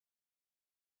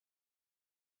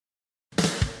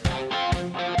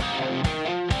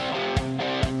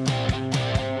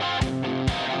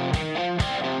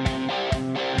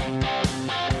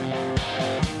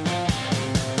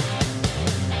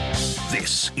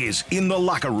is In the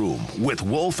Locker Room with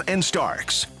Wolf and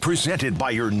Starks, presented by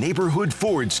your neighborhood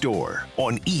Ford store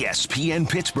on ESPN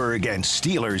Pittsburgh and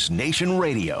Steelers Nation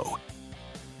Radio.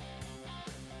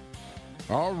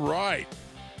 All right.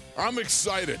 I'm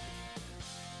excited.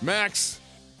 Max,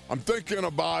 I'm thinking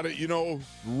about it,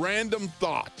 random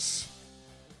thoughts.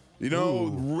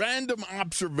 Random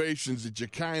observations that you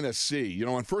kind of see.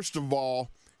 And first of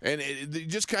all, and it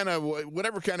just kind of,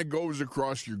 whatever kind of goes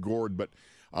across your gourd. But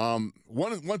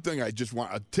one thing I just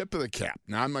want, a tip of the cap.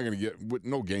 Now, I'm not going to get,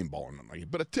 no game ball or nothing like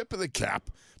it, but a tip of the cap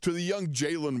to the young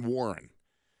Jaylen Warren,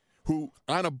 who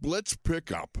on a blitz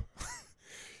pickup,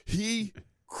 he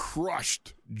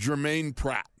crushed Jermaine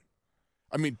Pratt.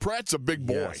 I mean, Pratt's a big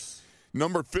boy. Yes.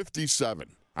 Number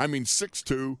 57.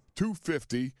 6'2",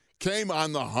 250, came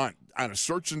on the hunt on a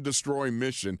search and destroy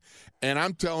mission. And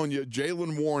I'm telling you,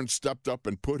 Jaylen Warren stepped up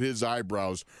and put his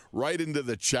eyebrows right into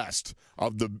the chest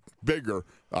of the bigger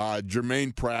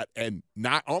Jermaine Pratt and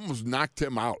almost knocked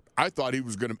him out. I thought it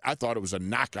was a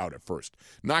knockout at first.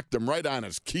 Knocked him right on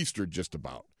his keister just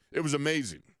about. It was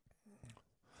amazing.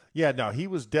 Yeah, no, he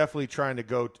was definitely trying to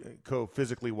go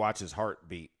physically watch his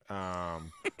heartbeat.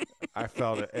 I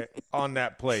felt it on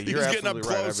that play. You're getting up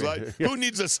close. Right. Who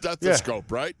needs a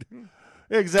stethoscope, right?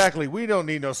 Exactly. We don't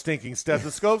need no stinking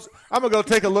stethoscopes. I'm going to go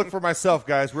take a look for myself,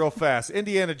 guys, real fast.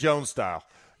 Indiana Jones style,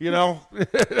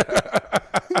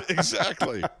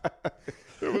 Exactly.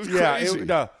 It was crazy.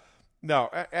 No,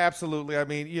 absolutely. I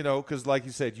mean, because like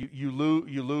you said, you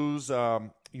lose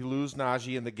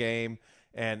Najee in the game,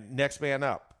 and next man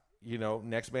up.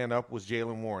 Next man up was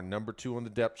Jaylen Warren, number 2 on the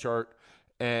depth chart.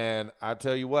 And I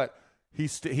tell you what, he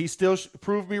still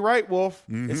proved me right, Wolf.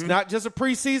 Mm-hmm. It's not just a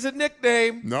preseason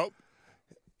nickname. Nope.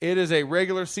 It is a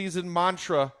regular season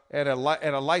mantra and a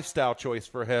lifestyle choice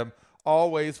for him,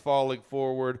 always falling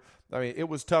forward. I mean, it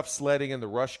was tough sledding in the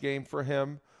rush game for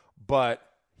him, but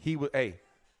he was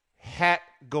hat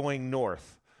going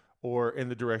north or in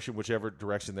the direction, whichever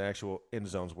direction the actual end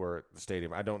zones were at the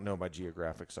stadium. I don't know my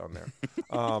geographics on there.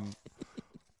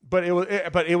 But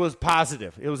it was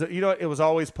positive. It was it was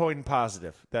always pointing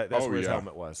positive. That's where his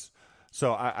helmet was.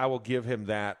 So I will give him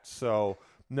that. So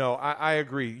no, I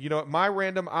agree. My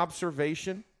random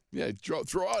observation. Yeah,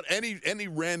 throw out any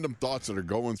random thoughts that are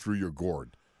going through your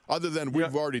gourd. Other than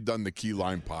we've already done the key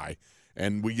lime pie,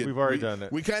 and we've already done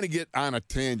it. We kind of get on a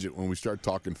tangent when we start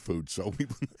talking food. So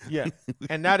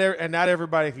and not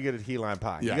everybody can get a key lime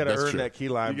pie. Yeah, you got to earn that key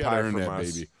lime pie from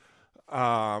us. Baby.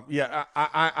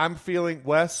 I'm feeling,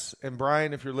 Wes and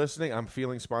Brian, if you're listening, I'm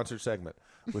feeling sponsored segment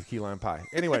with key lime pie.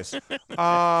 Anyways, or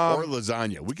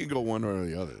lasagna. We can go one or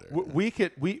the other there.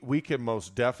 We can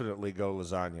most definitely go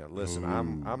lasagna. Listen,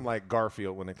 I'm like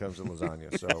Garfield when it comes to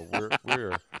lasagna,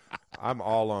 so I'm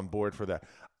all on board for that.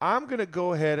 I'm gonna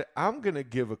go ahead. I'm gonna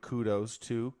give a kudos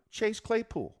to Chase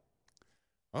Claypool.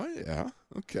 Oh yeah,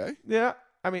 okay. Yeah,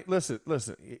 I mean, listen.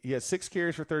 He had 6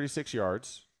 carries for 36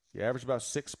 yards. You average about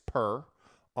 6 per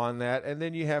on that, and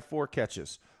then you have 4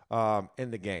 catches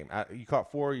in the game. You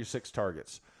caught 4 of your 6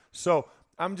 targets. So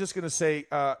I'm just going to say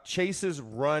Chase's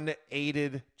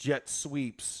run-aided jet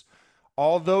sweeps,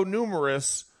 although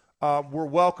numerous, were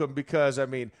welcome because, I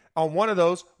mean, on one of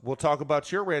those, we'll talk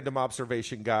about your random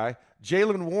observation guy,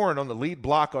 Jaylen Warren on the lead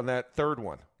block on that third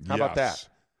one. How about that?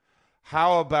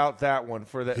 How about that one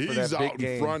for that big game? He's out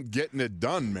in front getting it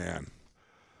done, man.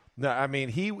 No, I mean,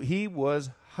 he was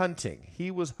hunting. He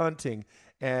was hunting,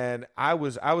 and I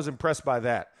was impressed by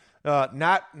that.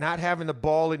 Not having the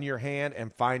ball in your hand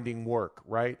and finding work,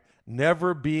 right?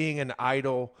 Never being an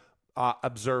idle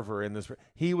observer in this.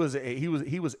 He was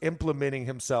implementing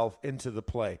himself into the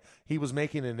play. He was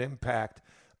making an impact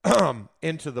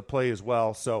into the play as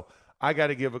well. So I got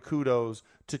to give a kudos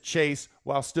to Chase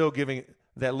while still giving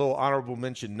that little honorable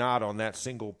mention nod on that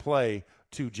single play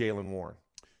to Jaylen Warren.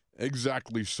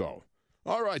 Exactly so.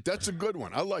 All right, that's a good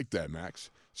one. I like that, Max.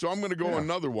 So I'm going to go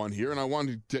another one here, and I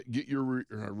wanted to get your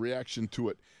reaction to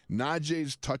it.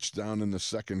 Najee's touchdown in the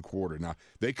second quarter. Now,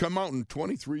 they come out in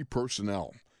 23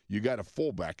 personnel. You got a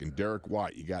fullback in Derek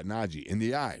Watt. You got Najee in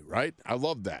the eye, right? I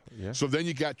love that. Yeah. So then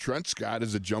you got Trent Scott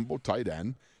as a jumbo tight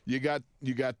end. You got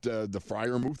the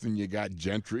Freiermuth, and you got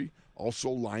Gentry also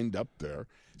lined up there.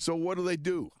 So what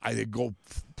do? They go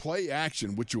play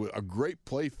action, which was a great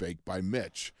play fake by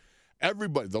Mitch.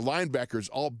 Everybody, the linebackers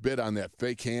all bid on that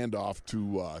fake handoff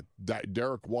to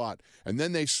Derek Watt, and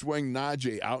then they swing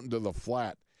Najee out into the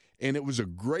flat. And it was a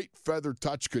great feather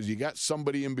touch because you got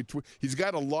somebody in between. He's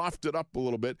got to loft it up a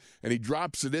little bit, and he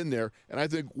drops it in there. And I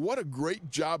think what a great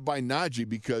job by Najee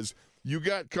because you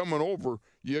got coming over,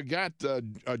 you got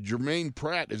Jermaine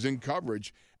Pratt is in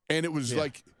coverage, And it was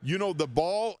like, the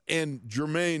ball and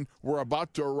Jermaine were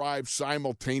about to arrive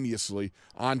simultaneously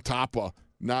on top of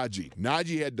Najee.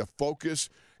 Najee had to focus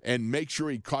and make sure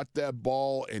he caught that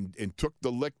ball and took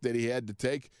the lick that he had to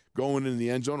take going in the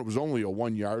end zone. It was only a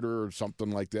 1-yarder or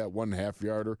something like that, 1.5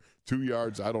 yarder, 2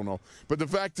 yards, I don't know. But the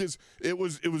fact is, it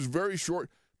was very short,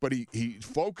 but he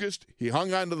focused, he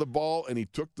hung onto the ball, and he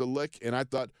took the lick, and I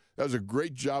thought that was a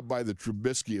great job by the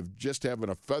Trubisky of just having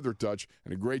a feather touch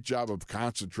and a great job of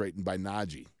concentrating by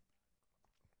Najee.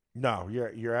 No,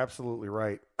 you're absolutely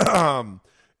right.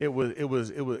 It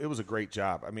was a great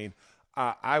job. I mean,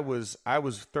 I was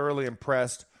thoroughly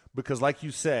impressed because, like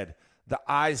you said, the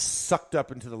eyes sucked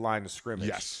up into the line of scrimmage.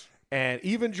 Yes. And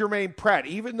even Jermaine Pratt,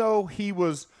 even though he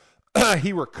was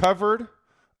he recovered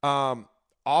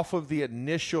off of the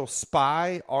initial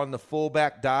spy on the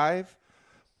fullback dive,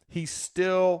 he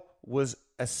still was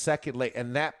a second late.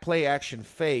 And that play action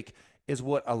fake is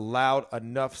what allowed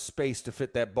enough space to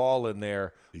fit that ball in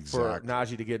there for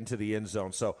Najee to get into the end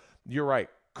zone. So you're right.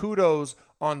 Kudos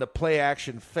on the play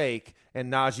action fake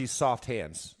and Najee's soft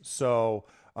hands. So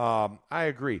I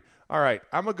agree. All right,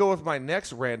 I'm gonna go with my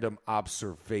next random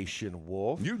observation,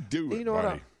 Wolf. You do it, you know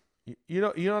buddy. You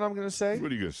know what I'm gonna say?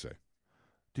 What are you gonna say?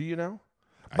 Do you know?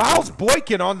 Miles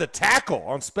Boykin on the tackle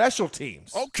on special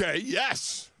teams. Okay.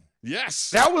 Yes.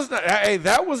 That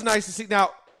was nice to see.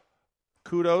 Now,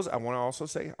 kudos. I want to also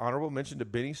say honorable mention to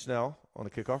Benny Snell on the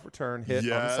kickoff return hit on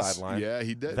the sideline. Yeah,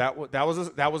 he did. That was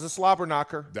a slobber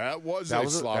knocker. That was a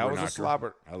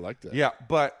slobber. I like that. Yeah,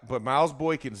 but Miles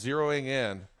Boykin zeroing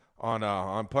in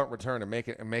on punt return and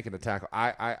making a tackle.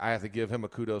 I have to give him a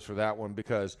kudos for that one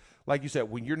because, like you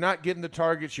said, when you're not getting the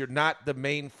targets, you're not the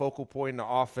main focal point in the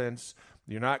offense.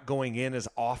 You're not going in as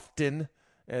often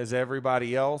as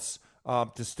everybody else.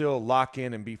 To still lock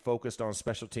in and be focused on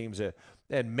special teams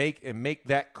and make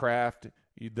that craft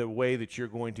the way that you're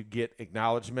going to get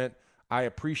acknowledgement. I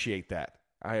appreciate that.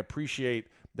 I appreciate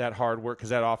that hard work because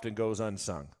that often goes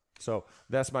unsung. So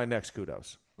that's my next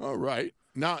kudos. All right.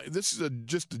 Now, this is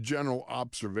just a general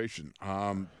observation.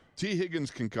 T. Higgins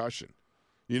concussion.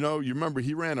 You remember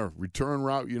he ran a return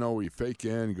route, where you fake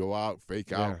in, go out,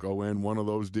 fake out, go in, one of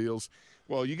those deals.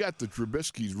 Well, you got the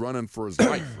Trubisky's running for his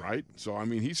life, right? So, I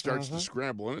mean, he starts to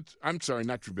scramble. And I'm sorry,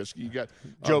 not Trubisky. You got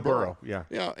Joe Burrow. Yeah,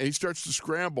 and he starts to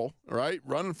scramble, right,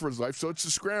 running for his life. So it's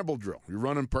a scramble drill. You're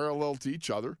running parallel to each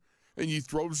other, and he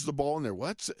throws the ball in there.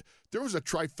 There was a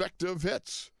trifecta of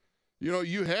hits.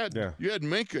 You had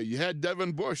Minka, you had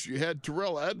Devin Bush, you had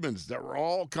Terrell Edmonds that were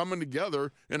all coming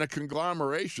together in a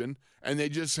conglomeration, and they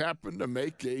just happened to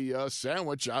make a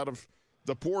sandwich out of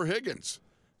the poor Higgins.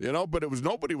 But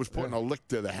nobody was putting a lick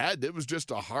to the head. It was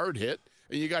just a hard hit,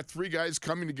 and you got three guys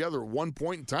coming together at one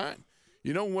point in time.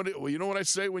 You know what I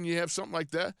say when you have something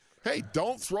like that? Hey,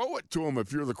 don't throw it to him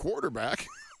if you're the quarterback.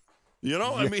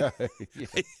 I mean,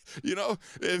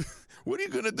 what are you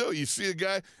going to do? You see a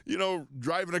guy,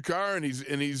 driving a car and he's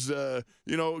going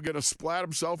to splat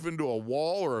himself into a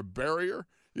wall or a barrier.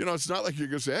 It's not like you're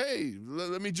going to say, hey,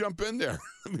 let me jump in there.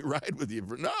 Let me ride with you.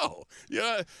 No.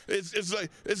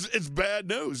 It's bad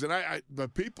news. And the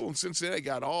people in Cincinnati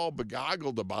got all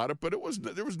begoggled about it, but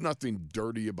there was nothing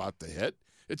dirty about the hit.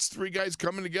 It's three guys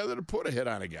coming together to put a hit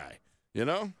on a guy,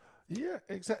 Yeah,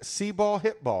 exactly. See-ball,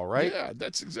 hit ball, right? Yeah,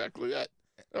 that's exactly it.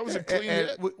 That was a clean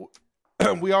hit.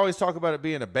 We always talk about it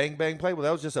being a bang-bang play. Well,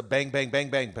 that was just a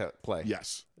bang-bang-bang-bang play.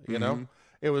 Yes.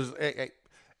 It was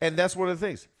and that's one of the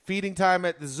things. Feeding time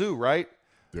at the zoo, right?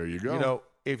 There you go.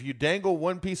 If you dangle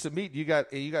one piece of meat, you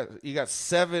got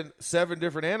seven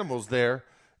different animals there.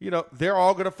 They're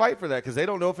all going to fight for that because they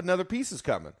don't know if another piece is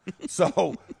coming.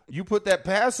 So you put that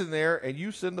pass in there and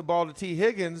you send the ball to T.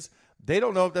 Higgins. They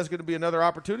don't know if that's going to be another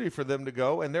opportunity for them to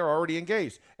go, and they're already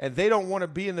engaged. And they don't want to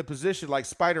be in the position like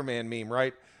Spider-Man meme,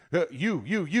 right?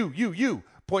 You,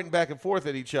 pointing back and forth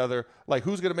at each other, like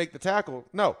who's going to make the tackle?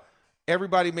 No.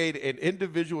 Everybody made an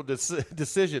individual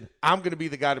decision. I'm going to be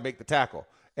the guy to make the tackle.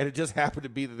 And it just happened to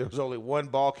be that there was only one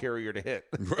ball carrier to hit.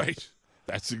 Right.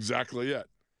 That's exactly it.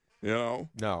 No.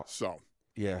 So.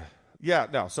 Yeah.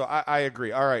 No. So I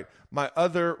agree. All right. My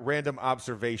other random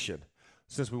observation,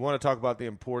 since we want to talk about the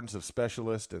importance of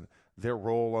specialists and their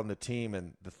role on the team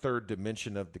and the third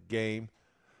dimension of the game,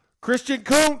 Christian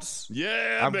Kuntz.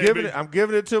 Yeah, I'm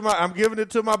giving it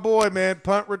to my boy, man.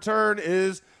 Punt return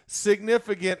is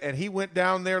significant, and he went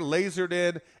down there, lasered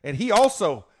in, and he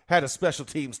also had a special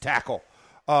teams tackle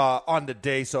on the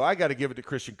day. So I got to give it to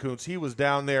Christian Kuntz. He was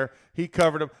down there. He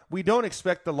covered him. We don't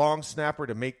expect the long snapper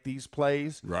to make these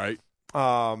plays, right?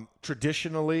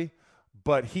 Traditionally,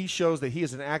 but he shows that he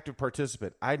is an active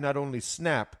participant. I not only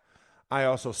snap, I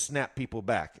also snap people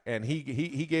back, and he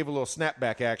gave a little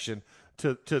snapback action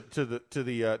to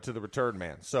the return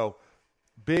man. So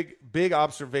big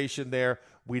observation there.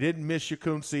 We didn't miss you,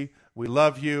 Kunze. We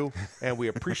love you, and we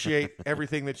appreciate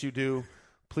everything that you do.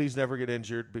 Please never get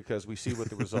injured because we see what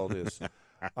the result is.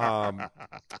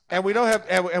 And we don't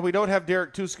have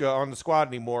Derek Tuska on the squad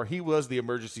anymore. He was the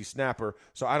emergency snapper,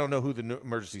 so I don't know who the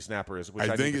emergency snapper is. Which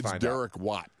I think it's Derek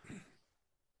Watt.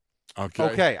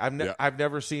 Okay. I've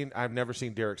never seen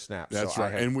Derek snap. That's so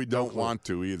right, and we don't want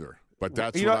to either. But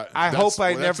that's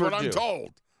that's what I'm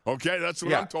told. Okay, that's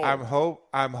what I'm told.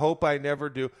 I hope I never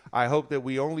do. I hope that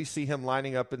we only see him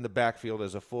lining up in the backfield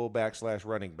as a fullback /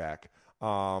 running back,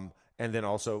 and then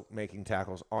also making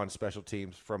tackles on special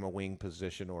teams from a wing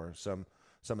position or some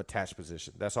attached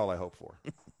position. That's all I hope for.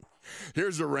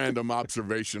 Here's a random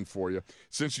observation for you.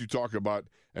 Since you talk about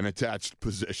an attached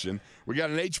position, we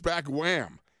got an H-back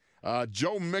wham.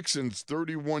 Joe Mixon's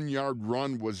 31-yard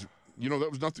run was, that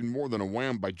was nothing more than a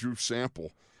wham by Drew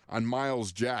Sample on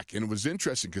Miles Jack. And it was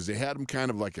interesting because they had him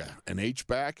kind of like an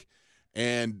H-back.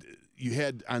 And you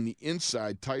had on the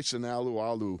inside Tyson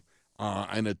Alualu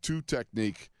and a 2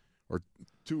 technique or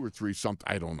 2 or 3 something.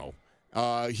 I don't know.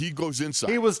 He goes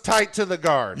inside. He was tight to the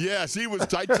guard. Yes, he was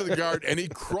tight to the guard, and he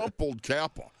crumpled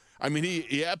Kappa. I mean,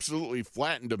 he absolutely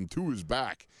flattened him to his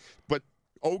back. But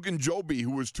Ogunjobi,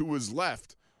 who was to his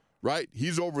left, right,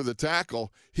 he's over the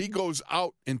tackle. He goes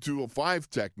out into a 5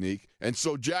 technique, and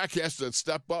so Jack has to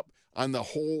step up on the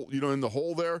hole, in the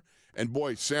hole there. And,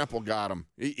 boy, Sample got him.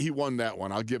 He won that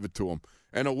one. I'll give it to him.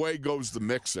 And away goes the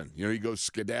Mixon. He goes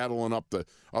skedaddling up the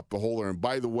hole there. And,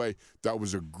 by the way, that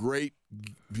was a great,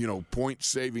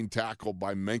 point-saving tackle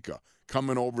by Minkah,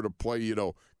 coming over to play,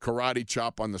 karate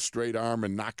chop on the straight arm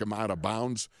and knock him out of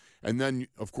bounds. And then,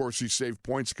 of course, he saved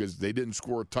points because they didn't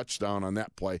score a touchdown on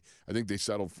that play. I think they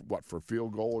settled, for a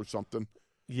field goal or something?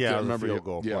 Yeah, the field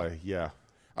goal play, yeah.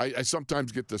 I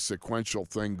sometimes get the sequential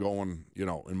thing going,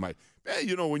 in my –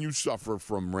 when you suffer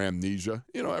from rhamnesia,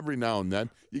 every now and then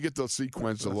you get the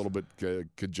sequence a little bit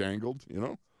conjangled,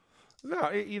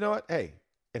 No, you know what? Hey,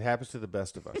 it happens to the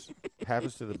best of us. It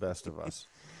happens to the best of us.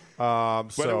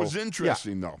 But it was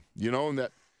interesting, though,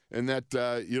 and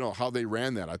that how they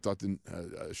ran that. I thought the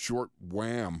short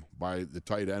wham by the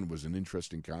tight end was an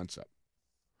interesting concept.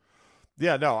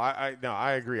 Yeah,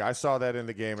 I agree. I saw that in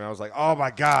the game, and I was like, oh my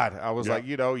God! I was like,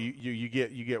 you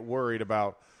get worried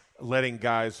about letting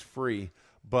guys free,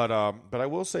 but I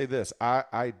will say this: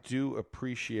 I do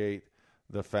appreciate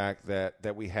the fact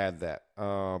that we had that.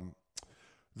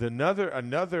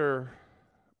 Another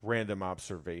random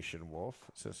observation, Wolf,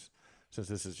 since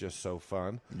this is just so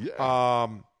fun. Yeah.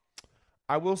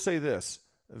 I will say this: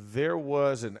 there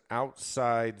was an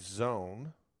outside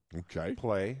zone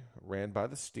play ran by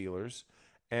the Steelers,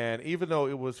 and even though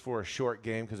it was for a short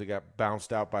game because it got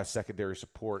bounced out by secondary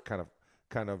support, kind of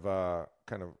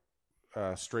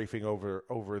strafing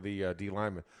over the D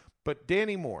lineman, but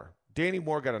Danny Moore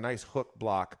got a nice hook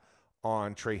block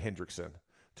on Trey Hendrickson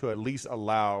to at least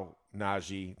allow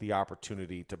Najee the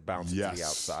opportunity to bounce to the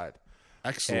outside.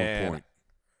 Excellent point.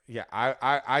 Yeah,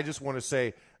 I just want to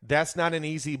say that's not an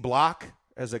easy block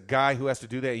as a guy who has to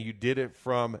do that. And you did it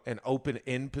from an open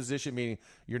end position, meaning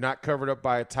you're not covered up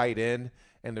by a tight end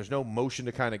and there's no motion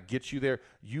to kind of get you there.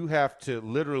 You have to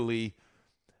literally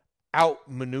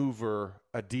outmaneuver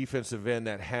a defensive end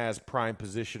that has prime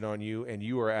position on you, and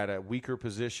you are at a weaker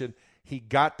position. He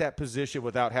got that position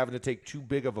without having to take too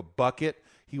big of a bucket.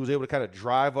 He was able to kind of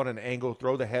drive on an angle,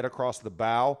 throw the head across the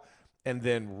bow, and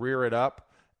then rear it up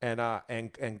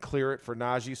and clear it for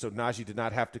Najee. So Najee did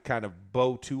not have to kind of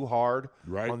bow too hard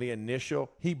on the initial.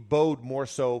 He bowed more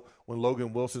so when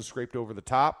Logan Wilson scraped over the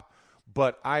top.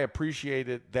 But I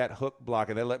appreciated that hook block,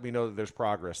 and that let me know that there's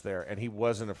progress there, and he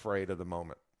wasn't afraid of the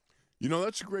moment.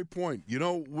 That's a great point.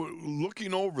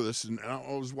 Looking over this, and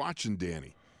I was watching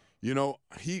Danny. I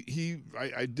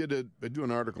do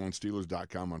an article on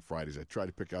Steelers.com on Fridays. I try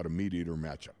to pick out a meat eater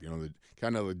matchup. The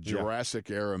kind of the Jurassic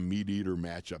era meat eater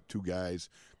matchup. 2 guys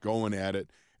going at it,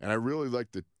 and I really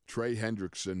like the Trey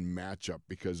Hendrickson matchup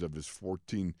because of his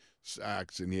 14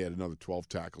 sacks, and he had another 12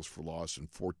 tackles for loss and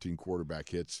 14 quarterback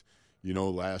hits.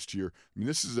 Last year. I mean,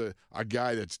 this is a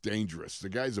guy that's dangerous. The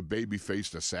guy's a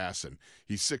baby-faced assassin.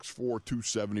 He's 6'4",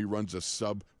 270, runs a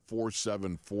sub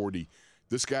 4.7 40.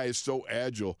 This guy is so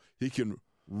agile. He can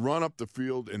run up the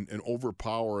field and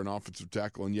overpower an offensive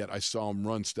tackle, and yet I saw him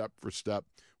run step for step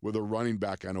with a running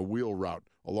back on a wheel route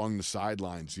along the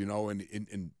sidelines,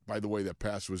 and by the way, that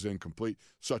pass was incomplete.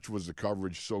 Such was the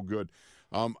coverage, so good.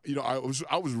 I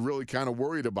was really kind of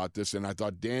worried about this, and I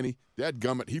thought, Danny,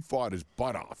 dadgummit, he fought his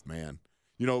butt off, man.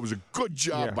 You know, it was a good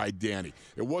job by Danny.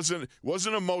 It wasn't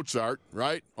a Mozart,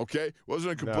 right? Okay? It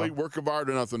wasn't a complete work of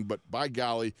art or nothing, but by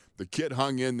golly, the kid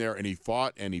hung in there, and he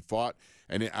fought, and he fought.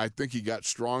 And I think he got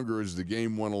stronger as the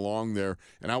game went along there.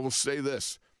 And I will say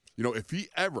this, you know, if he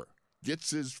ever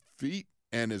gets his feet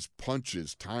and his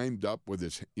punches timed up with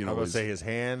his, you know, his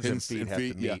hands and feet have to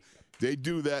meet. Yeah, they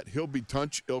do that. He'll be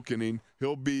Tunch Ilkening.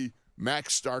 He'll be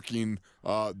Max Starking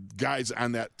guys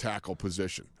on that tackle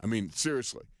position. I mean,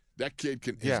 seriously. That kid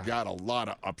has got a lot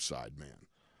of upside, man.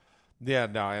 Yeah,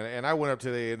 no, and I went up to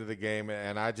the end of the game,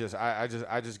 and I just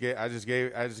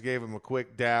gave him a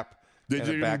quick dap. Did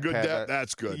you give him a good dap?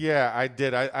 That's good. Yeah, I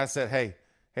did. I said,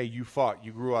 hey, you fought.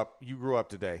 You grew up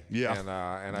today. Yeah, and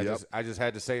I just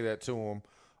had to say that to him,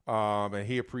 and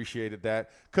he appreciated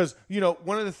that because you know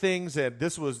one of the things, and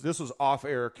this was off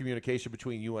air communication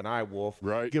between you and I, Wolf.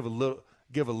 Right. Give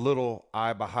a little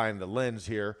eye behind the lens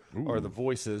here, or the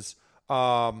voices.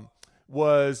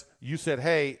 Was you said,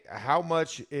 hey, how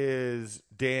much is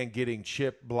Dan getting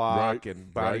chip block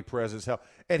and body presence help?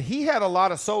 And he had a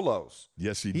lot of solos.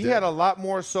 Yes, he did. He had a lot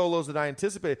more solos than I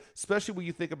anticipated, especially when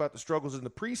you think about the struggles in the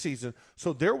preseason.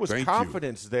 So there was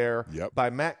confidence there by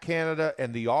Matt Canada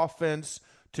and the offense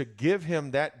to give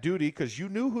him that duty because you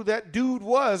knew who that dude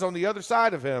was on the other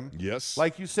side of him. Yes.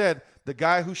 Like you said, the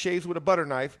guy who shaves with a butter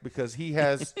knife because he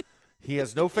has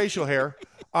no facial hair.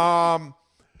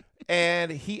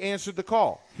 And he answered the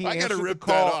call. I got to rip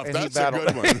that off. That's a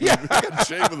good one. You got to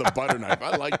shave with a butter knife.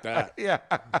 I like that. Yeah.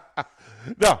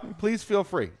 No, please feel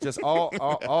free. Just all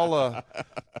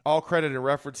credit and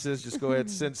references. Just go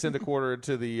ahead and send a quarter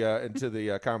into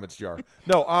the comments jar.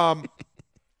 No,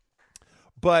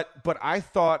 but I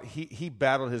thought he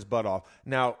battled his butt off.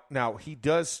 Now he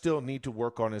does still need to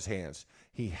work on his hands.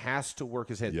 He has to work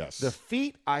his hands. Yes. The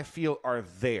feet I feel are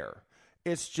there.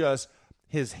 It's just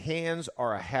his hands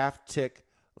are a half tick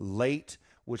late,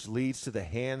 which leads to the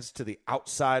hands to the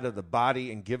outside of the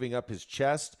body and giving up his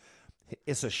chest.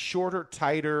 It's a shorter,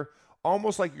 tighter,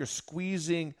 almost like you're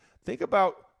squeezing. Think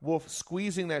about Wolf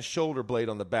squeezing that shoulder blade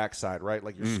on the backside, right?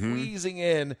 Like you're squeezing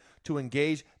in to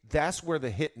engage. That's where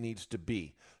the hit needs to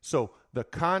be. So the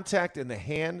contact in the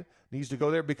hand needs to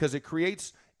go there because it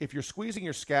creates, if you're squeezing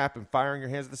your scap and firing your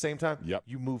hands at the same time,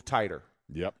 you move tighter.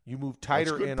 Yep. You move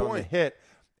tighter in on the hit.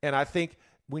 And I think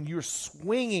when you're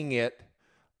swinging it,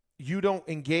 you don't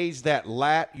engage that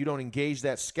lat, you don't engage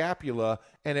that scapula,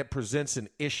 and it presents an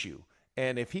issue.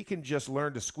 And if he can just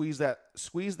learn to squeeze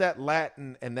that lat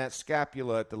and that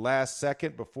scapula at the last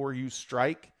second before you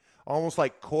strike, almost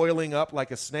like coiling up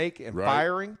like a snake and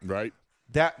firing,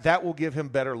 that will give him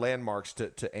better landmarks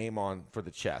to aim on for the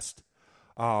chest.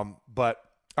 But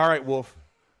all right, Wolf,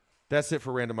 that's it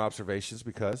for random observations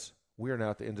because we are now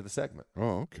at the end of the segment.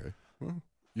 Oh, okay. Well.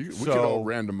 We can all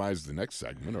randomize the next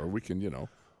segment, or we can,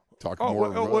 talk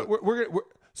more.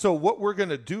 So what we're going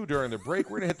to do during the break,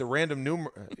 we're going to hit the random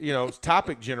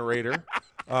topic generator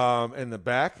in the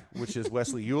back, which is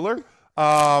Wesley Euler,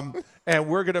 and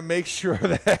we're going to make sure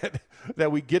that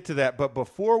we get to that. But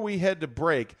before we head to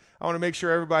break, I want to make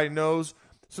sure everybody knows,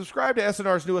 subscribe to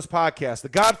SNR's newest podcast, the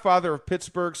Godfather of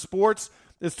Pittsburgh Sports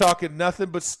is talking nothing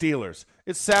but Steelers.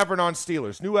 It's Savran on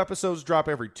Steelers. New episodes drop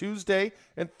every Tuesday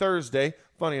and Thursday.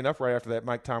 Funny enough, right after that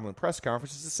Mike Tomlin press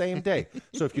conference, it's the same day.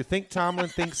 So if you think Tomlin,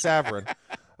 think Savran.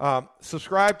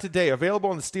 Subscribe today. Available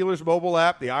on the Steelers mobile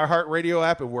app, the iHeartRadio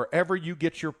app, and wherever you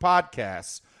get your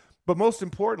podcasts. But most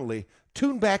importantly,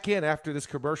 tune back in after this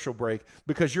commercial break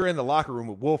because you're in the locker room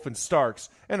with Wolf and Starks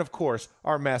and, of course,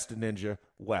 our master ninja,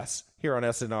 Wes, here on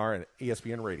SNR and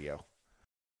ESPN Radio.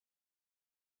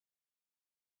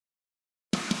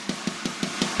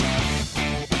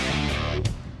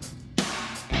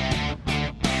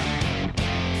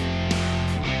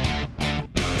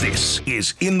 This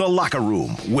is In the Locker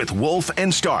Room with Wolf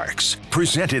and Starks,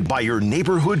 presented by your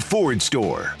neighborhood Ford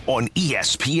store on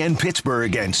ESPN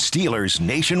Pittsburgh and Steelers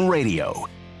Nation Radio.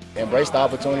 Embrace the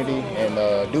opportunity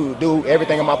and do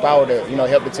everything in my power to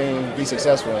help the team be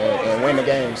successful and win the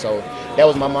game. So that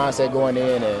was my mindset going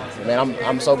in, and man,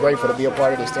 I'm so grateful to be a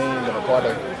part of this team and a part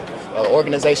of an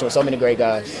organization with so many great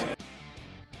guys.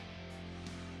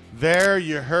 There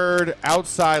you heard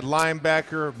outside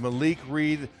linebacker Malik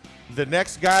Reed. The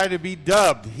next guy to be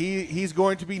dubbed, he's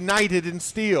going to be knighted in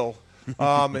steel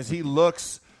as he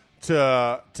looks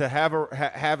to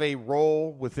have a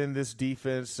role within this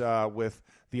defense with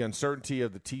the uncertainty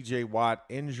of the T.J. Watt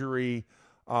injury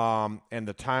and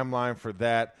the timeline for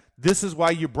that. This is why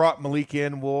you brought Malik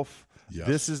in, Wolf. Yes.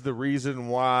 This is the reason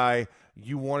why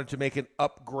you wanted to make an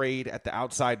upgrade at the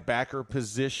outside backer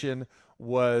position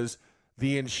was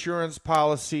the insurance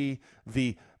policy,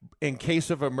 the in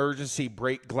case of emergency,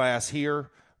 break glass here,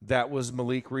 that was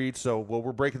Malik Reed. So,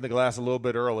 we're breaking the glass a little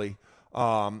bit early,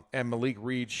 and Malik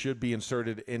Reed should be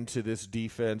inserted into this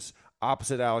defense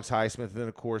opposite Alex Highsmith. And then,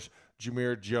 of course,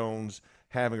 Jameer Jones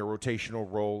having a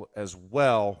rotational role as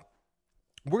well.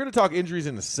 We're going to talk injuries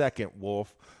in a second,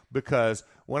 Wolf, because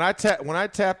when I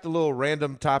tapped the little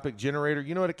random topic generator,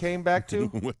 you know what it came back to?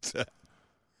 What's that?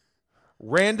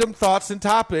 Random thoughts and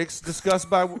topics discussed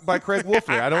by Craig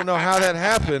Wolfley. I don't know how that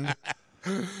happened.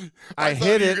 I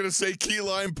hit it. You were going to say key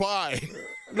lime pie.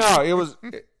 No, it was,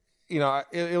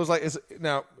 it was like,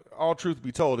 now, all truth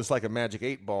be told, it's like a magic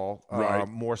 8-ball, right.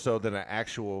 More so than an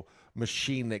actual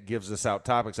machine that gives us out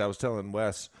topics. I was telling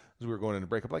Wes as we were going into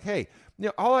break, I'm like, hey,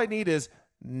 all I need is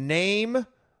name,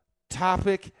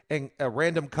 topic, and a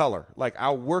random color. Like,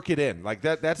 I'll work it in. Like,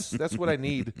 that's what I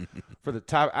need for the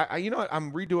top. You know what?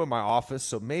 I'm redoing my office,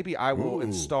 so maybe I will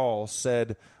install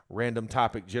said random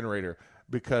topic generator,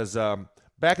 because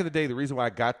back in the day, the reason why I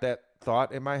got that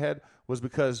thought in my head was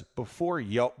because before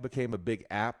Yelp became a big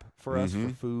app for us for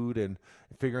food and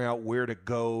figuring out where to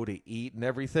go to eat and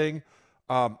everything,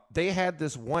 they had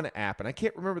this one app, and I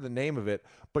can't remember the name of it,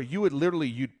 but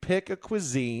you'd pick a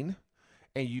cuisine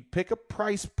and you'd pick a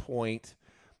price point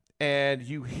and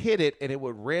you hit it, and it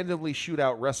would randomly shoot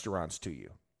out restaurants to you.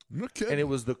 Okay. And it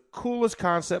was the coolest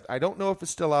concept. I don't know if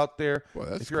it's still out there.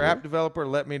 Well, if you're an app developer,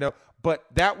 let me know. But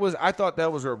I thought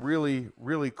that was a really,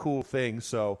 really cool thing.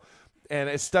 So, and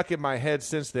it stuck in my head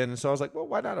since then. And so I was like, well,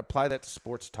 why not apply that to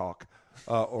sports talk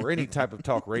or any type of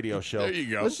talk radio show? There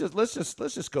you go. Let's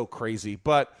just go crazy.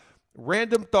 But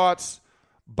random thoughts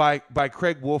by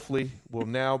Craig Wolfley will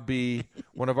now be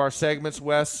one of our segments,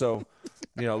 Wes. So,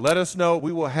 let us know.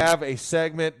 We will have a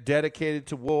segment dedicated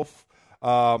to Wolf.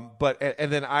 But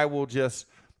then I'll just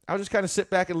kind of sit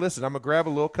back and listen. I'm gonna grab a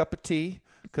little cup of tea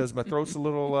because my throat's a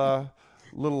little off.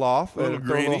 A little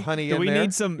throw a little honey in there.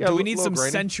 Do we need some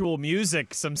sensual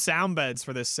music, some sound beds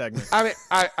for this segment? I mean,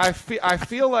 I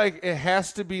feel like it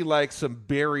has to be like some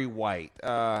Barry White.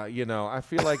 I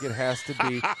feel like it has to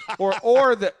be,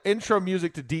 or the intro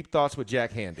music to Deep Thoughts with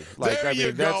Jack Handy. Like, there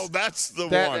you go. That's the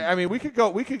one. I mean, we could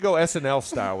go SNL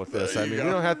style with this. I mean,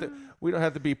 we don't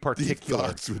have to be particular. Deep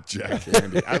Thoughts with Jack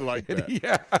Handy. I like that.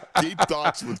 Yeah. Deep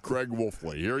Thoughts with Craig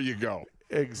Wolfley. Here you go.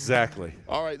 Exactly.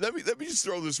 All right, let me just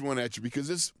throw this one at you, because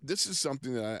this is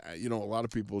something that a lot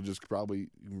of people just probably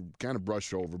kind of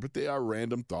brush over, but they are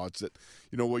random thoughts that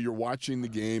while you're watching the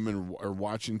game or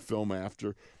watching film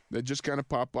after, they just kind of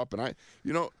pop up. And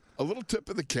a little tip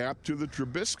of the cap to the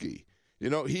Trubisky.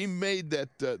 He made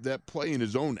that play in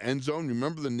his own end zone.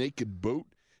 Remember the naked boot?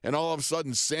 And all of a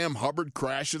sudden, Sam Hubbard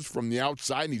crashes from the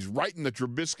outside, and he's right in the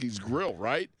Trubisky's grill,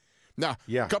 right? Now,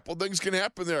 a couple things can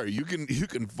happen there. You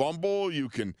can fumble. You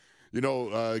can,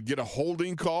 get a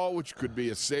holding call, which could be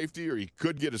a safety, or you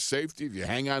could get a safety if you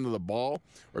hang on to the ball.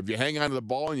 Or if you hang on to the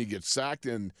ball and you get sacked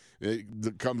and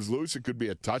it comes loose, it could be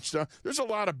a touchdown. There's a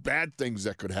lot of bad things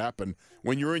that could happen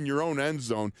when you're in your own end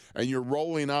zone and you're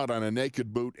rolling out on a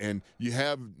naked boot and you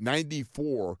have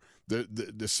 94,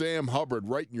 the Sam Hubbard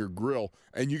right in your grill,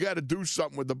 and you got to do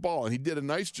something with the ball. And he did a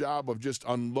nice job of just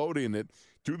unloading it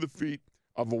to the feet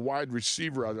of a wide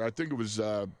receiver out there. I think it was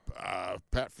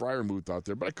Pat Freiermuth out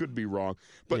there, but I could be wrong.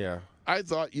 But yeah. I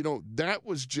thought, that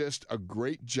was just a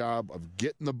great job of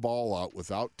getting the ball out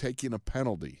without taking a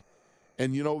penalty.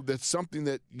 And, that's something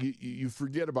that you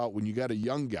forget about when you got a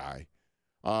young guy.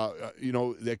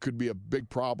 That could be a big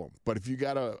problem. But if you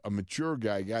got a mature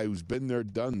guy who's been there,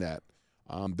 done that,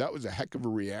 that was a heck of a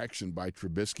reaction by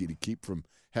Trubisky to keep from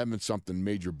having something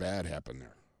major bad happen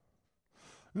there.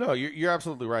 No, you're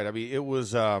absolutely right. I mean, it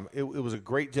was a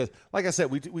great, just like I said,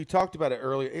 we talked about it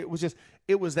earlier. It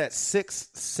was that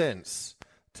sixth sense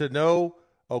to know,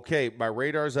 okay, my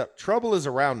radar's up. Trouble is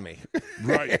around me.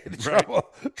 Right.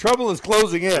 Trouble is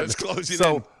closing in. It's closing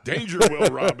in. Danger, Will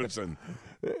Robinson.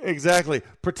 Exactly.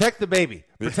 Protect the baby.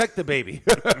 Protect the baby.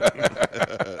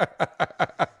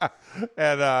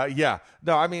 And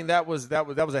no, I mean that was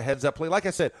a heads up play. Like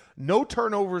I said, no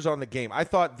turnovers on the game. I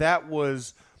thought that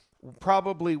was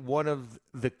probably one of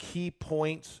the key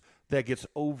points that gets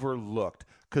overlooked,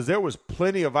 because there was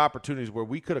plenty of opportunities where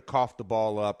we could have coughed the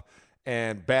ball up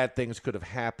and bad things could have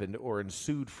happened or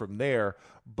ensued from there,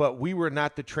 but we were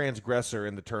not the transgressor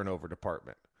in the turnover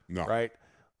department. No. Right?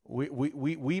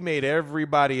 We made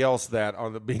everybody else that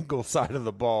on the Bengals side of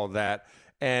the ball that,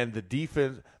 and the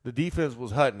defense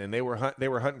was hunting, and they were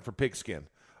hunting for pigskin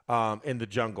in the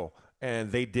jungle,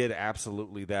 and they did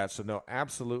absolutely that. So no,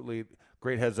 absolutely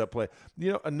great heads-up play.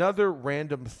 Another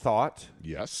random thought.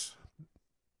 Yes.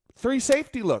 3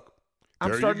 safety look.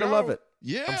 I'm starting to love it.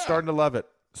 Yeah. I'm starting to love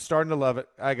it.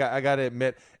 I got to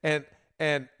admit. And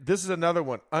And this is another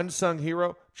one, unsung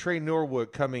hero, Trey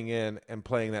Norwood coming in and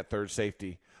playing that third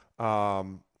safety,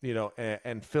 and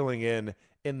filling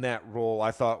in that role.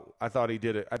 I thought he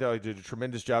did a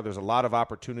tremendous job. There's a lot of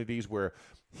opportunities where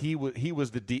he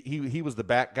was the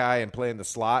back guy and playing the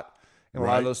slot. And a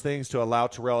lot of those things to allow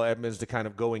Terrell Edmonds to kind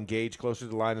of go engage closer to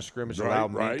the line of scrimmage, allow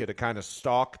Minkah to kind of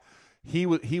stalk. He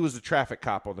was the traffic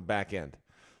cop on the back end.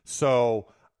 So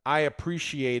I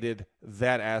appreciated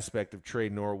that aspect of Trey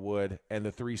Norwood and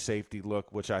the three safety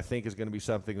look, which I think is going to be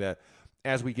something that,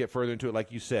 as we get further into it,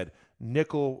 like you said,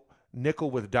 nickel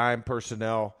with dime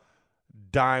personnel,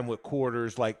 dime with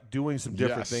quarters, like doing some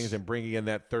different things and bringing in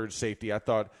that third safety, I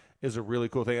thought is a really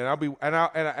cool thing. And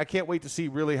I can't wait to see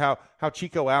really how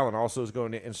Chico Allen also is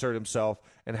going to insert himself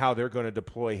and how they're going to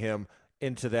deploy him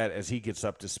into that as he gets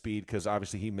up to speed, because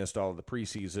obviously he missed all of the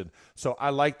preseason. So I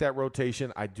like that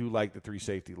rotation. I do like the three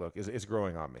safety look. It's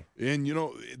growing on me. And,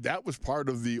 that was part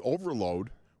of the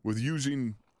overload with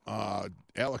using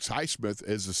Alex Highsmith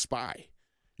as a spy,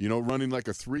 running like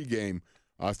a three-game,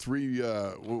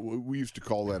 we used to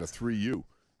call that a 3U.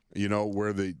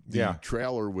 Where the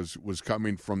trailer was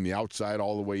coming from the outside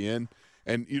all the way in.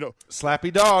 And,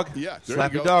 Slappy Dog. Yeah.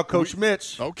 Slappy Dog, Coach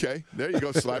Mitch. Okay, there you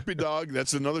go. Slappy Dog.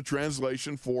 That's another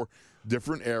translation for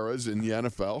different eras in the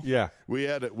NFL. Yeah.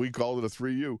 We called it a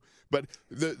 3U. But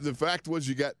the fact was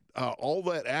you got all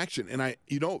that action. And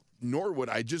Norwood,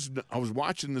 I was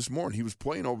watching this morning. He was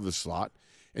playing over the slot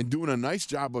and doing a nice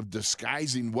job of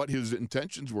disguising what his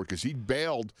intentions were, because he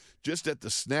bailed just at the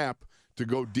snap to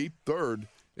go deep third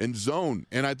in zone.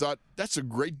 And I thought that's a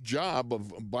great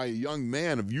job by a young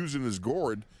man of using his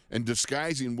gourd and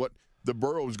disguising what the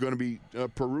Burrow is going to be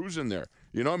perusing there.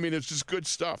 It's just good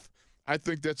stuff. I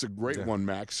think that's a great one,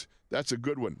 Max. That's a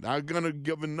good one. Now, I'm going to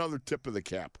give another tip of the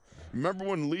cap. Remember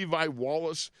when Levi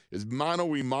Wallace is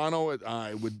mano-a-mano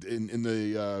in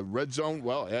the red zone?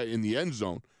 Well, in the end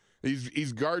zone.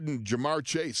 He's guarding Jamar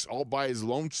Chase all by his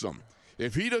lonesome.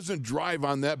 If he doesn't drive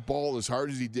on that ball as hard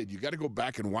as he did, you got to go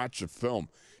back and watch the film.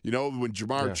 When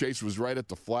Jamar Chase was right at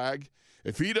the flag,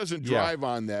 if he doesn't drive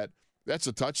on that, that's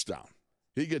a touchdown.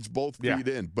 He gets both feet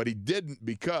in, but he didn't,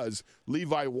 because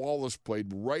Levi Wallace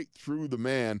played right through the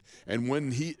man, and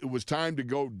when it was time to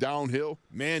go downhill,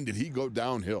 man, did he go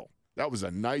downhill. That was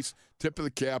a nice tip of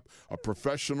the cap, a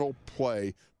professional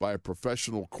play by a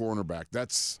professional cornerback.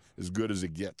 That's as good as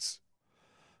it gets.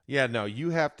 Yeah, no, you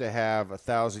have to have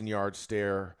 1,000-yard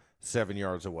stare 7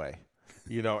 yards away,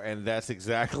 and that's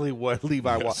exactly what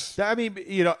Levi was. I mean,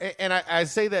 and I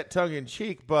say that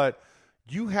tongue-in-cheek, but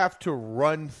you have to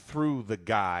run through the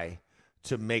guy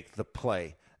to make the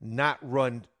play, not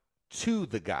run to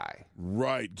the guy.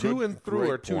 Right. To and through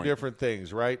are two different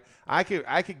things, right? I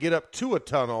could get up to a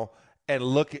tunnel and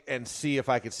look and see if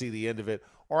I could see the end of it,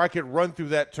 or I could run through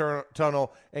that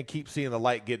tunnel and keep seeing the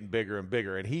light getting bigger and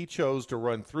bigger. And he chose to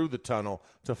run through the tunnel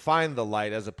to find the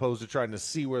light as opposed to trying to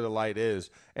see where the light is.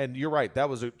 And you're right, that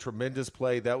was a tremendous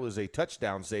play. That was a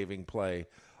touchdown-saving play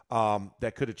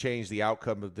that could have changed the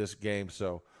outcome of this game.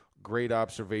 So great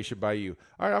observation by you.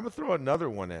 All right, I'm going to throw another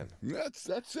one in.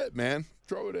 That's it, man.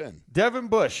 Throw it in. Devin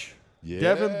Bush. Yeah.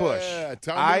 Devin Bush.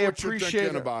 Tell me what you're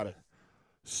thinking about it.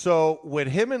 So when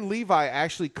him and Levi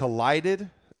actually collided,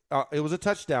 it was a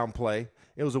touchdown play.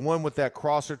 It was the one with that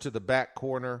crosser to the back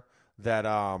corner that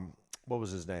what was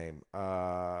his name?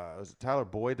 Was it Tyler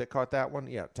Boyd that caught that one?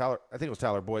 Yeah, Tyler. I think it was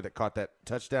Tyler Boyd that caught that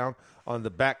touchdown on the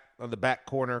back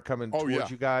corner coming towards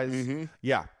you guys. Mm-hmm.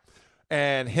 Yeah.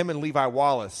 And him and Levi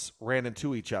Wallace ran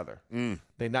into each other.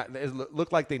 It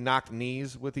looked like they knocked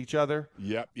knees with each other.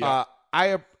 Yep.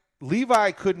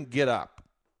 Levi couldn't get up,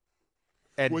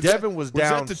 and Devin was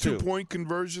down. Was that the 2-point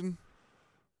conversion?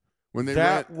 When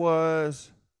they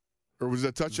was, or was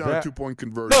that touchdown or 2-point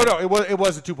conversion? No, it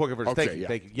was a 2-point conversion. Okay,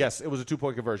 Thank you. Yes, it was a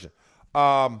 2-point conversion.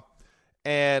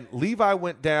 And Levi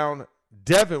went down,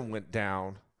 Devin went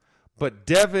down, but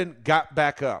Devin got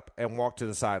back up and walked to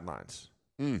the sidelines.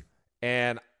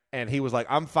 And he was like,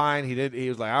 "I'm fine." He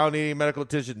was like, "I don't need any medical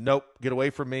attention." Nope, get away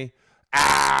from me.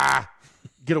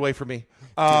 Get away from me.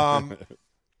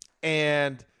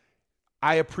 And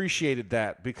I appreciated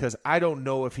that because I don't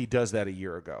know if he does that a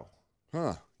year ago.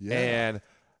 Huh. Yeah. And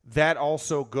that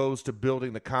also goes to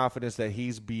building the confidence that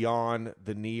he's beyond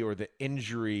the knee or the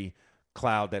injury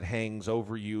cloud that hangs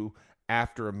over you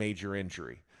after a major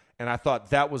injury. And I thought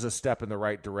that was a step in the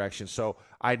right direction. So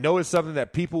I know it's something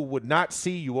that people would not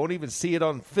see. You won't even see it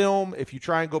on film if you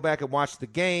try and go back and watch the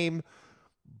game.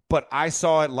 But I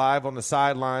saw it live on the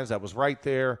sidelines. I was right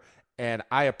there, and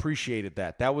I appreciated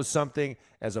that. That was something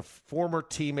as a former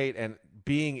teammate and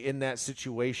being in that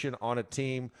situation on a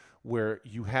team where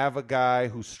you have a guy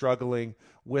who's struggling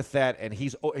with that, and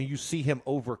you see him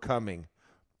overcoming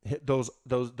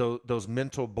those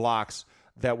mental blocks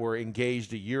that were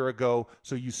engaged a year ago.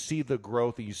 So you see the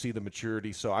growth and you see the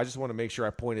maturity. So I just want to make sure I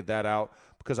pointed that out,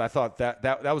 because I thought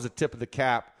that was a tip of the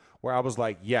cap where I was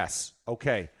like, yes,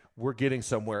 okay, we're getting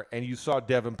somewhere. And you saw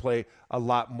Devin play a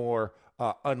lot more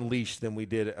unleashed than we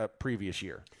did a previous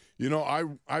year. You know,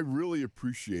 I really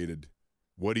appreciated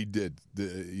what he did,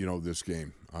 this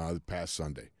game, the past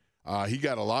Sunday. He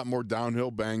got a lot more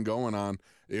downhill bang going on.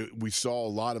 We saw a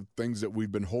lot of things that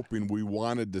we've been hoping we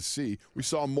wanted to see. We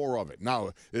saw more of it.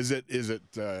 Now, is it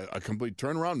a complete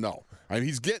turnaround? No. I mean,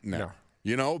 he's getting there.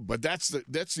 No. But that's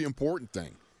the important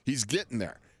thing. He's getting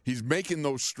there. He's making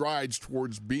those strides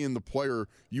towards being the player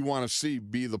you want to see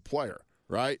be the player,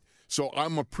 right? So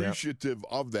I'm appreciative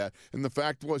of that. And the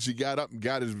fact was, he got up and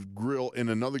got his grill in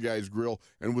another guy's grill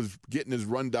and was getting his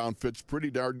rundown fits pretty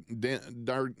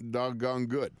doggone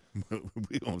good.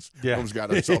 We almost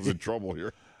got ourselves in trouble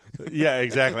here. Yeah,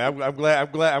 exactly. I'm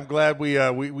glad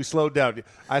we slowed down.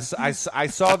 I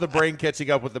saw the brain catching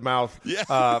up with the mouth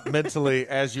mentally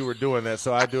as you were doing that,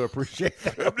 so I do appreciate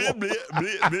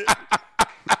that.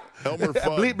 Elmer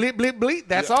Fudd. Bleep, bleep, bleep, bleep.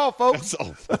 That's all, folks.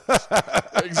 That's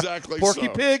all. Exactly. Porky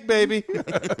Pig, baby.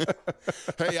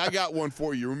 Hey, I got one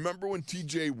for you. Remember when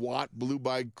T.J. Watt blew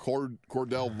by Cordell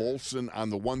Volson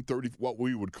on the 130, what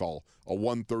we would call a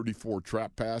 134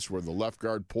 trap pass, where the left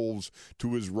guard pulls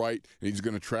to his right and he's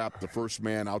going to trap the first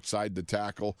man outside the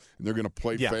tackle, and they're going to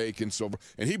play fake and so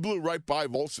forth. And he blew right by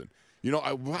Volson.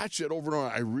 I watched it over and over.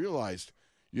 I realized,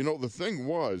 the thing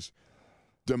was,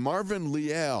 DeMarvin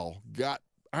Leal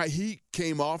he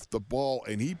came off the ball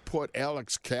and he put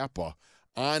Alex Kappa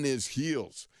on his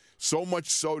heels. So much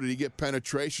so did he get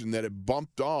penetration that it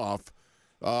bumped off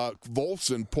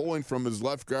Volson, pulling from his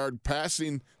left guard,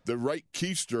 passing the right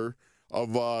keister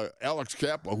of Alex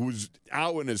Kappa, who's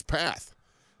out in his path.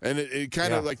 And it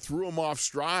kind of like threw him off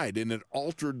stride, and it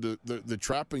altered the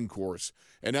trapping course.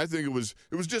 And I think it was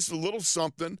just a little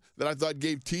something that I thought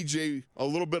gave TJ a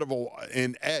little bit of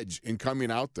an edge in coming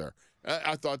out there.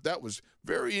 I thought that was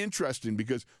very interesting,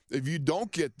 because if you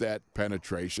don't get that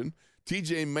penetration,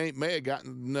 TJ may have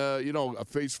gotten a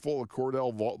face full of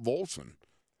Cordell Volson.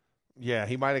 Yeah,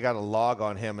 he might have got a log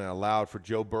on him and allowed for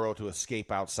Joe Burrow to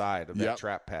escape outside of that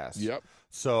trap pass. Yep.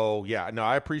 So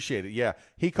I appreciate it. Yeah,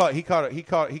 he caught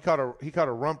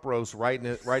a rump roast right in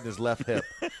his left hip.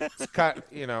 It's kind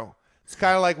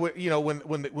of like when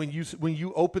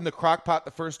you open the crock pot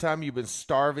the first time, you've been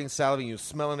starving, salivating, you're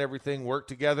smelling everything work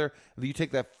together. And you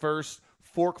take that first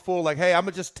forkful, like, hey, I'm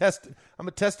gonna test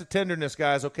the tenderness,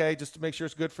 guys, okay, just to make sure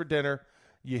it's good for dinner.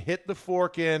 You hit the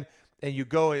fork in, and you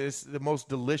go. It's the most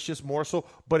delicious morsel,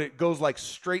 but it goes like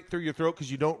straight through your throat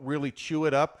because you don't really chew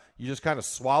it up. You just kind of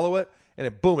swallow it, and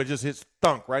it just hits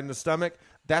thunk right in the stomach.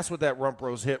 That's what that rump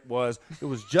roast hit was. It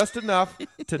was just enough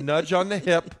to nudge on the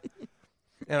hip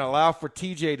and allow for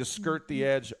TJ to skirt the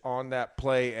edge on that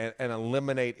play and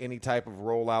eliminate any type of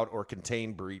rollout or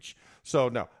contain breach. So,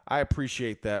 no, I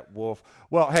appreciate that, Wolf.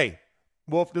 Well, hey,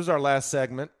 Wolf, this is our last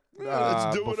segment.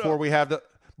 Let's do it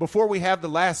before we have the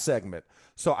last segment.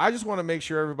 So I just want to make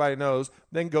sure everybody knows,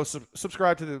 then go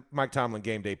subscribe to the Mike Tomlin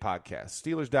Game Day podcast.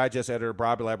 Steelers Digest editor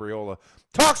Bobby Labriola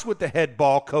talks with the head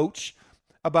ball coach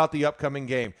about the upcoming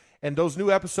game. And those new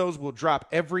episodes will drop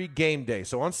every game day.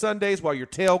 So on Sundays, while you're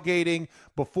tailgating,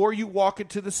 before you walk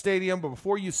into the stadium, but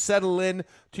before you settle in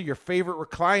to your favorite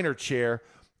recliner chair,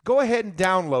 go ahead and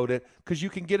download it, because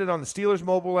you can get it on the Steelers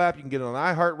mobile app, you can get it on the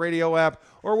iHeartRadio app,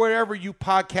 or wherever you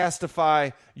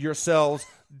podcastify yourselves.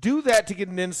 Do that to get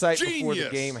an insight before the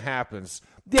game happens.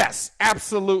 Yes,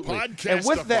 absolutely. Podcastify. And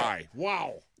with that,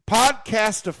 wow.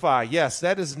 Podcastify. Yes,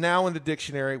 that is now in the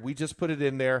dictionary. We just put it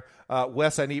in there.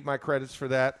 Wes, I need my credits for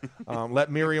that.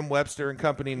 Let Merriam-Webster and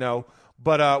company know.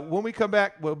 But when we come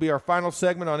back, will be our final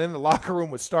segment on In the Locker Room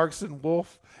with Starks and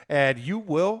Wolf, and you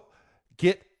will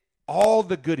get all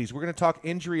the goodies. We're going to talk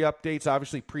injury updates,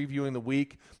 obviously previewing the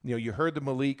week. You heard the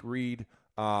Malik Reed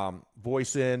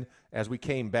voice in as we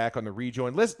came back on the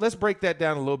rejoin. Let's break that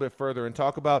down a little bit further and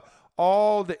talk about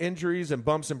all the injuries and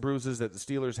bumps and bruises that the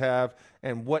Steelers have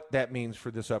and what that means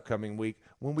for this upcoming week.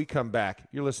 When we come back,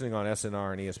 you're listening on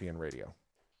SNR and ESPN Radio.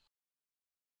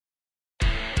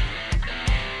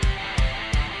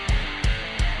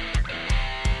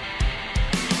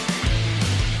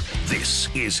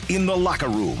 This is In the Locker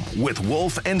Room with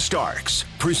Wolf and Starks,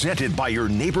 presented by your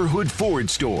neighborhood Ford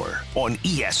store on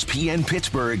ESPN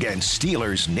Pittsburgh and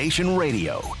Steelers Nation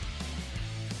Radio.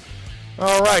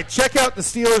 All right, check out the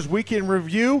Steelers Weekend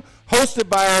Review, hosted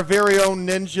by our very own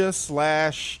ninja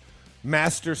 /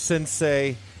 master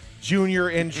sensei, Jr.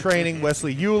 in training,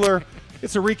 Wesley Euler.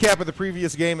 It's a recap of the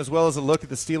previous game as well as a look at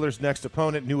the Steelers' next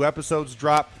opponent. New episodes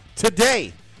drop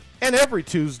today and every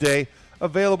Tuesday.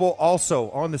 Available also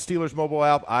on the Steelers mobile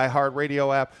app,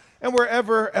 iHeartRadio app, and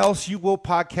wherever else you will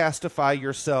podcastify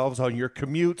yourselves on your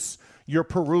commutes, your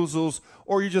perusals,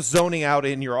 or you're just zoning out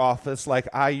in your office like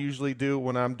I usually do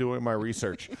when I'm doing my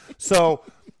research. So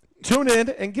tune in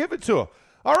and give it to them.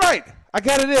 All right, I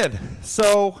got it in.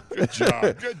 So good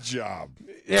job. Good job.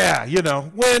 Yeah,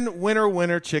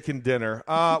 winner, chicken dinner.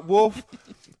 Wolf,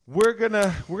 we're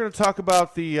gonna talk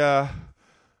about the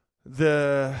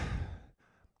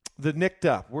nicked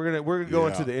up. We're gonna go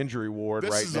into the injury ward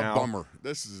right now. This is a bummer.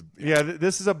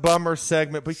 This is a bummer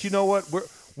segment. But you know what?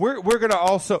 We're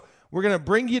gonna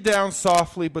bring you down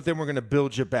softly, but then we're gonna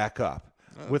build you back up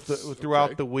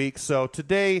throughout the week. So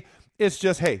today it's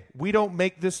just, hey, we don't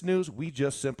make this news. We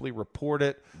just simply report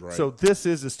it. Right. So this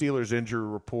is the Steelers injury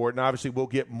report. And obviously we'll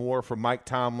get more from Mike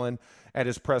Tomlin at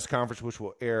his press conference, which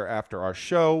will air after our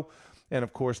show. And,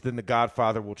 of course, then the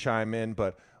Godfather will chime in.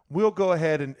 But we'll go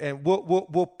ahead and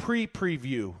we'll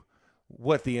preview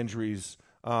what the injuries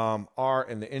are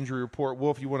in the injury report.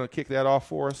 Wolf, you want to kick that off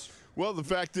for us? Well, the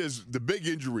fact is the big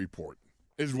injury report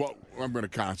is what I'm going to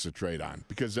concentrate on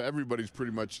because everybody's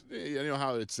pretty much, you know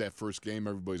how it's that first game,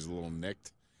 everybody's a little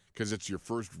nicked because it's your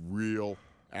first real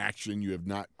action. You have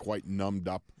not quite numbed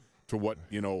up to what,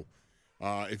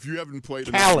 if you haven't played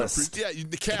calloused.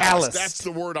 Calloused. That's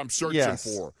the word I'm searching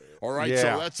for. All right, yeah.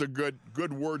 So that's a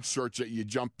good word search that you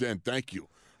jumped in. Thank you.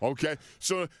 Okay,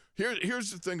 so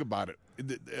here's the thing about it.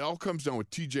 It all comes down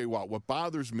with T.J. Watt. What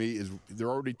bothers me is they're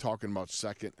already talking about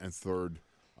second and third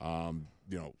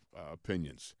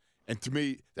opinions. And to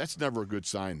me, that's never a good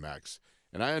sign, Max.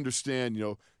 And I understand,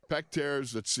 pec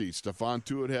tears, let's see, Stephon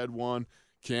Tuitt had one,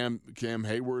 Cam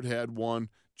Hayward had one,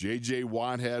 J.J.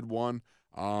 Watt had one.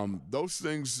 Those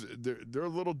things, they're a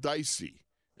little dicey.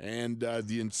 And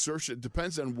the insertion, it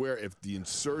depends on where, if the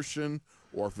insertion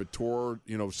or if it tore,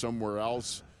 somewhere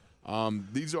else.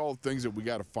 These are all things that we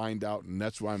got to find out, and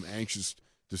that's why I'm anxious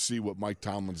to see what Mike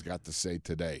Tomlin's got to say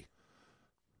today.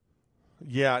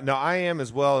 Yeah, no, I am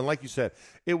as well. And like you said,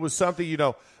 it was something,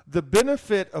 the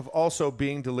benefit of also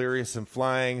being delirious and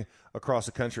flying across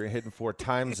the country and hitting 4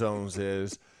 time zones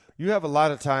is you have a lot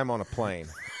of time on a plane.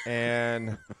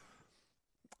 And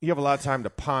you have a lot of time to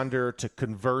ponder, to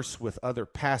converse with other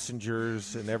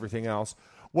passengers and everything else.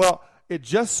 Well, it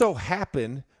just so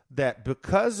happened that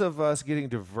because of us getting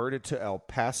diverted to El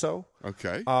Paso,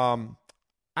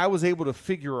 I was able to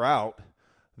figure out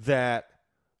that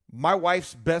my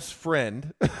wife's best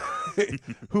friend,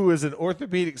 who is an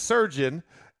orthopedic surgeon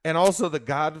and also the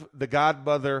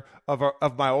godmother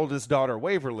of my oldest daughter,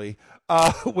 Waverly,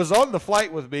 was on the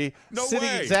flight with me, sitting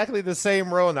exactly the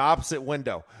same row in the opposite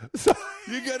window. So,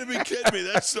 you got to be kidding me.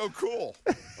 That's so cool.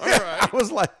 All right. I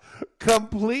was like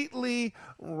completely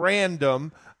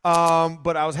random,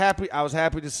 but I was happy. I was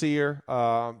happy to see her,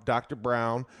 Dr.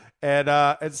 Brown, and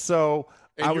so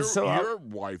I was. Your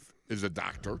wife is a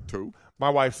doctor too. My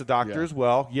wife's a doctor as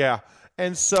well. Yeah.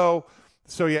 And so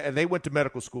yeah, and they went to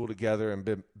medical school together and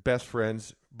been best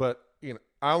friends. But,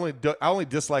 I only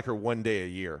dislike her one day a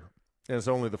year. And it's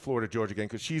only the Florida-Georgia game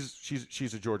because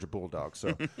she's a Georgia Bulldog.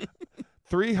 So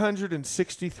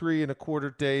 363 and a quarter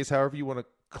days, however you want to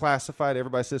classify it.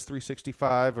 Everybody says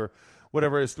 365 or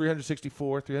whatever it is,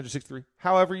 364, 363,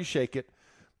 however you shake it.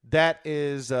 That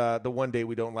is the one day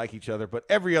we don't like each other. But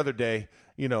every other day,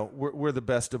 we're the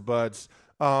best of buds.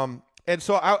 And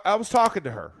so I was talking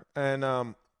to her,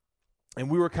 and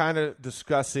we were kind of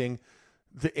discussing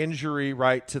the injury,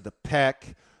 right, to the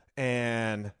pec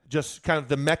and just kind of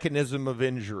the mechanism of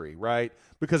injury, right?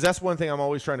 Because that's one thing I'm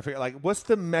always trying to figure out, like, what's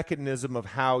the mechanism of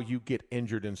how you get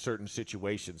injured in certain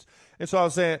situations? And so I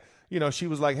was saying, she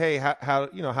was like, hey,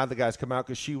 how'd the guys come out?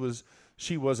 Because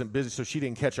she wasn't busy, so she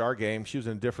didn't catch our game. She was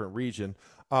in a different region.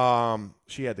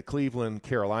 She had the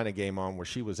Cleveland-Carolina game on where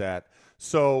she was at.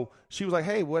 So she was like,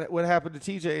 hey, what happened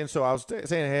to TJ? And so I was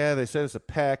saying, hey, they said it's a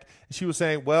pec. And she was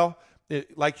saying, well,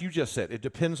 like you just said, it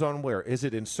depends on where. Is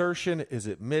it insertion? Is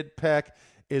it mid-pec?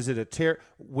 Is it a tear?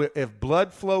 If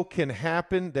blood flow can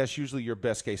happen, that's usually your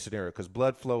best case scenario because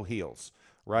blood flow heals,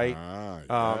 right?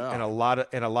 And a lot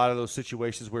of those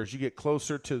situations where as you get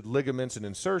closer to ligaments and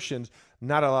insertions,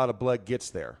 not a lot of blood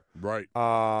gets there. Right.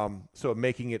 So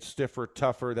making it stiffer,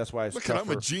 tougher. That's why it's tougher. Look,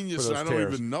 I'm a genius and I don't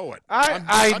even know it.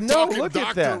 I know. Look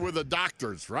at that. With the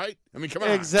doctors, right? I mean, come on.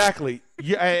 Exactly.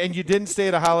 Yeah, and you didn't stay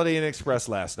at a Holiday Inn Express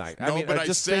last night.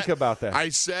 Just think about that. I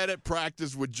sat at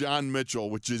practice with John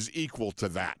Mitchell, which is equal to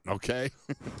that. Okay.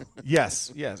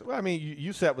 Yes. Well, I mean,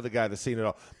 you sat with a guy that's seen it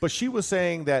all. But she was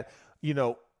saying that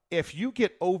if you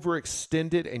get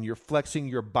overextended and you're flexing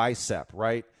your bicep,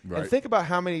 right? And think about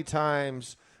how many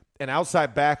times an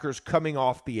outside backer's coming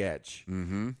off the edge.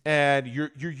 And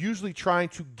you're usually trying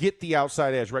to get the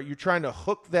outside edge, right? You're trying to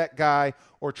hook that guy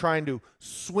or trying to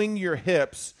swing your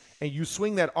hips, and you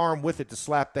swing that arm with it to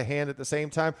slap the hand at the same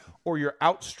time, or you're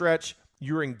outstretched,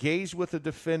 you're engaged with a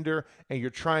defender, and you're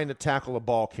trying to tackle a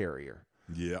ball carrier.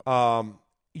 Yeah.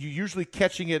 You're usually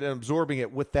catching it and absorbing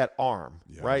it with that arm,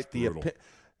 right?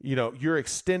 You're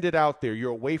extended out there.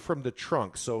 You're away from the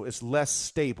trunk, so it's less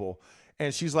stable.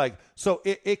 And she's like, so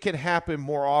it can happen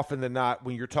more often than not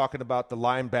when you're talking about the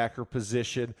linebacker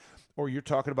position, or you're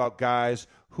talking about guys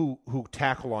who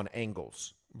tackle on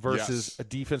angles versus a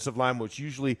defensive line, which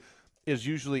is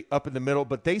usually up in the middle,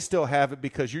 but they still have it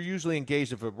because you're usually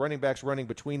engaged. If a running back's running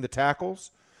between the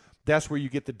tackles, that's where you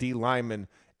get the D lineman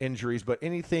injuries. But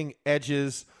anything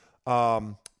edges,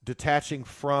 detaching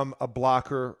from a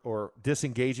blocker or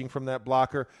disengaging from that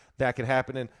blocker, that can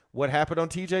happen. And what happened on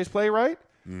TJ's play, right?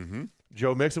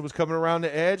 Joe Mixon was coming around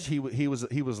the edge. He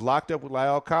was locked up with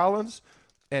La'el Collins,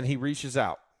 and he reaches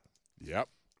out. Yep.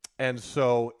 And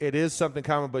so it is something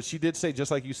common, but she did say, just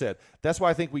like you said, that's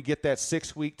why I think we get that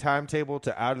 6-week timetable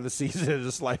to out of the season. It's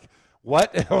just like,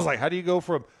 what? I was like, how do you go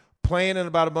from playing in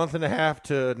about a month and a half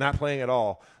to not playing at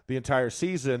all the entire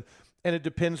season? And it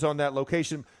depends on that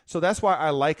location. So that's why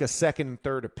I like a second and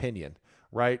third opinion,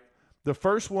 right? The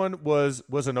first one was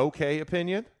an okay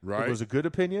opinion. Right. It was a good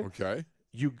opinion. Okay.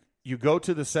 You go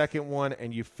to the second one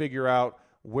and you figure out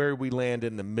where we land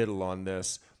in the middle on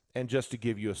this, and just to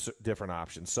give you a different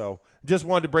option. So just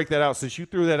wanted to break that out. Since you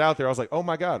threw that out there, I was like, oh,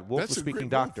 my God, Wolf was speaking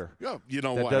doctor. Yeah, you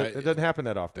know what? It doesn't happen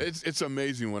that often. It's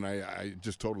amazing when I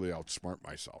just totally outsmart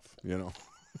myself, you know.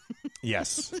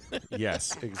 Yes,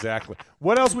 exactly.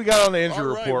 What else we got on the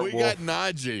injury report, we Wolf? got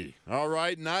Najee. All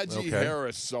right, Najee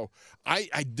Harris. So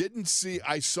I didn't see –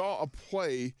 I saw a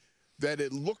play that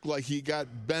it looked like he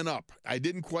got bent up. I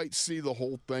didn't quite see the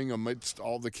whole thing amidst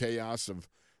all the chaos of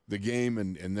the game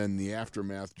and then the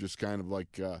aftermath, just kind of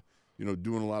like,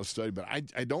 doing a lot of study. But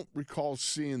I don't recall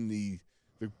seeing the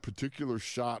particular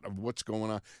shot of what's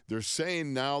going on. They're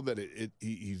saying now that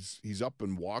he's up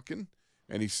and walking,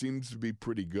 and he seems to be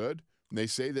pretty good. And they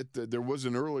say that there was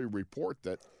an early report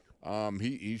that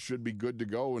he should be good to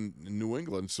go in New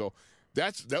England. So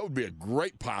that would be a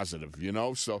great positive,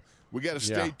 So we got to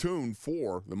stay tuned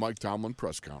for the Mike Tomlin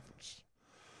press conference.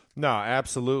 No,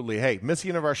 absolutely. Hey,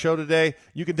 missing of our show today,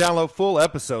 you can download full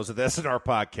episodes of the SNR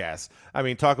podcast. I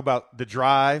mean, talk about The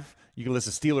Drive. You can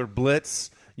listen to Steeler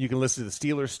Blitz. You can listen to the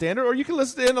Steelers Standard, or you can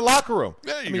listen to it in the locker room.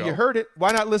 There you go. You heard it.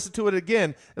 Why not listen to it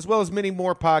again, as well as many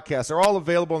more podcasts? They're all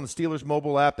available on the Steelers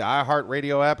mobile app, the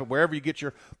iHeartRadio app, and wherever you get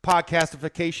your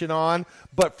podcastification on.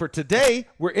 But for today,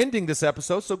 we're ending this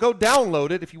episode, so go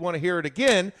download it if you want to hear it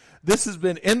again. This has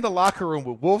been In the Locker Room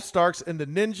with Wolf Starks and the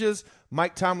Ninjas.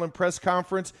 Mike Tomlin press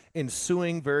conference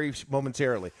ensuing very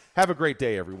momentarily. Have a great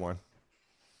day, everyone.